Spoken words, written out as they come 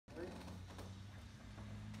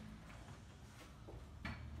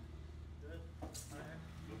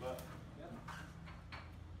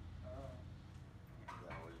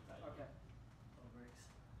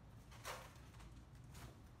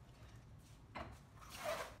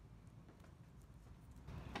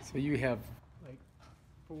So you have like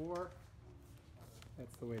 4.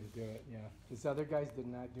 That's the way to do it, yeah. These other guys did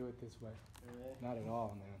not do it this way. Really? Not at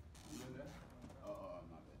all, man. Oh,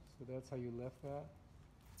 my bad. So that's how you lift that?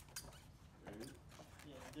 Really?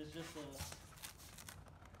 Yeah, there's just a...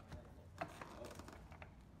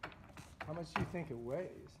 How much do you think it weighs?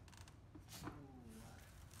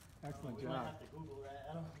 Excellent we might job. have to Google that.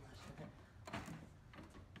 I don't know.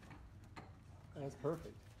 That's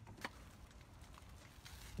perfect.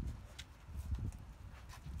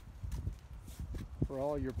 For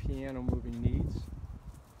all your piano moving needs,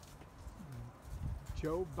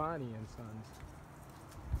 Joe Bonnie and Sons.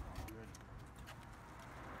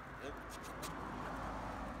 Yep.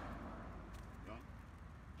 Going?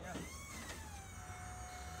 Yeah.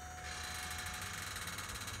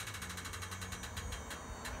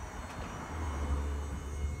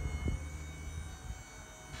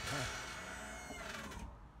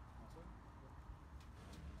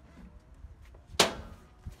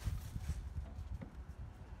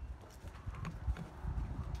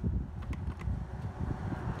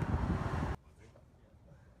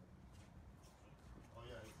 Oh,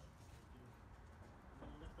 yeah.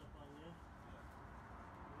 Lift up on you.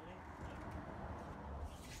 Ready?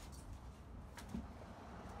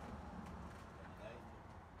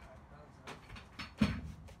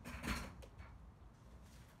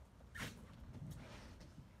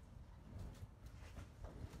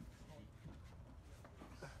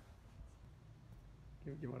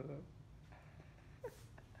 Give one of those.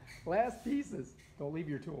 Last pieces. Don't leave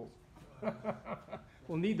your tools.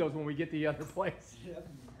 We'll need those when we get to the other place. Yep.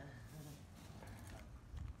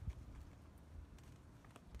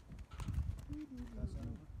 I think you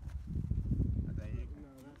No,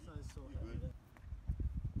 that side's so You heavy. good?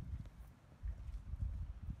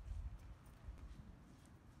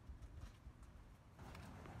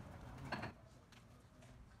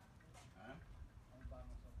 Huh? I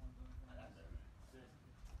got that, man.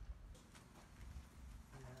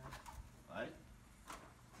 Right?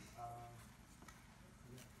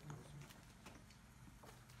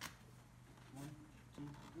 One, two,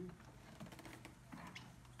 three.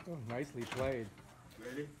 Oh, nicely played.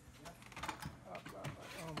 Ready?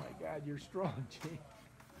 Oh my God, you're strong, Gene.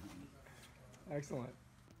 Excellent.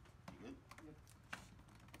 You good?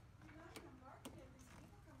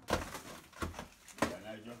 Yeah,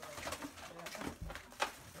 now you jump.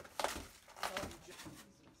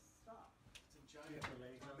 Get the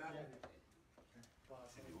legs up there.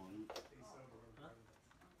 If you want to.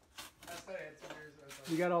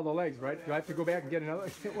 You got all the legs, right? Do I have to go back and get another?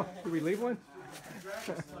 Do we leave one?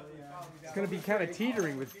 It's going to be kind of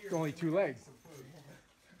teetering with only 2 legs.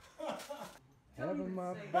 Heaven,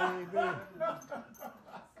 my baby.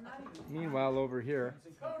 Meanwhile, over here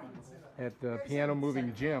at the piano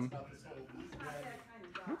moving gym,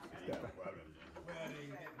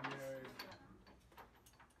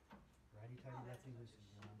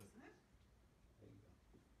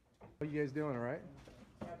 what are you guys doing, all right?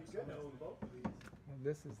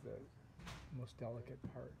 This is the most delicate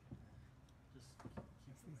part. Just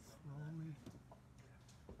Slowly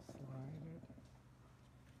slide it.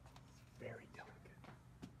 It's very delicate.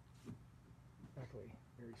 Luckily,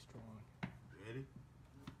 very strong. Ready?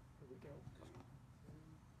 Here we go.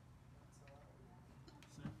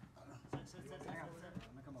 sit. You're good, you're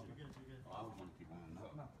good. Oh, I was going to keep on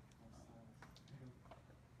up.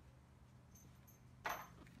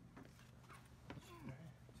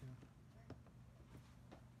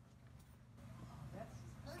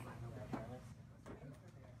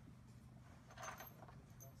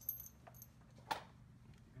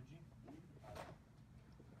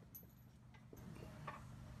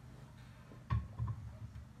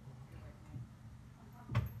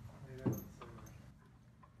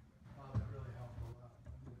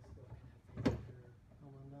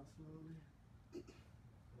 Come on down slowly.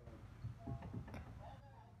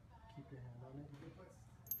 Keep your hand on it.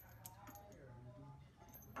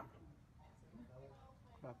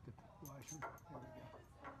 About the washer. There we go.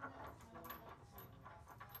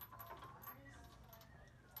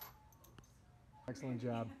 Excellent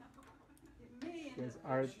job. You guys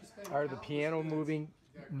are the piano moving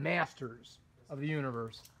masters of the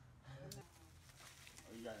universe. Oh,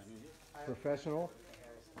 you got it in here? Professional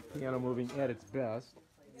piano moving at its best.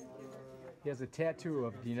 He has a tattoo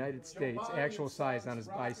of the United States, actual size, on his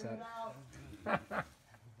bicep.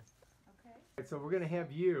 So we're going to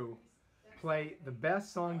have you play the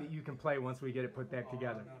best song that you can play once we get it put back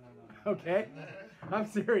together. Okay? I'm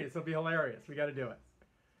serious. It'll be hilarious. We got to do it.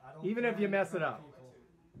 Even if you mess it up.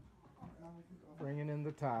 Bringing in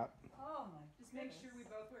the top. Oh my! Just make sure we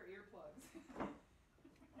both wear earplugs.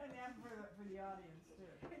 And then for the audience too.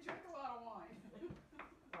 I drink a lot of wine.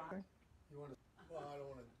 You want to? Well, I don't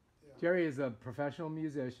want to. Yeah. Jerry is a professional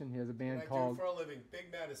musician. He has a band What I called do for a living,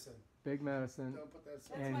 Big Medicine. Big Medicine. Don't put that. That's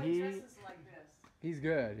And why he- he dresses like this. He's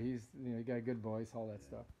good. He's he got a good voice, all that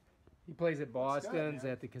stuff. He plays at Looks good, Boston's,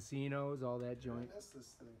 man. at the casinos, all that joint. That's this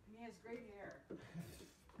thing. And he has great hair.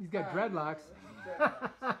 He's got dreadlocks.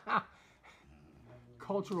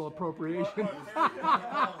 Cultural appropriation.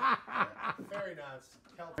 Very nice.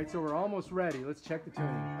 All right, so we're almost ready. Let's check the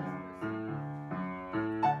tuning.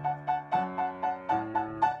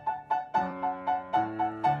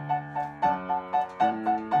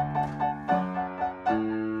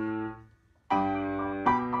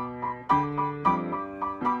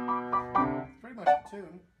 Pretty much a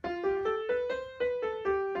tune.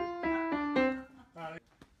 I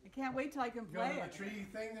can't wait till I can Go play to the it. tree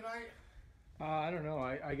thing tonight? I don't know.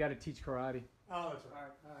 I got to teach karate. Oh, that's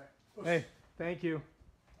right. All right. Hey, thank you.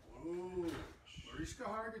 Ooh, Mariska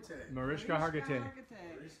Hargitay. Mariska Hargitay.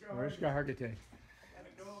 Hargitay. Mariska Hargitay.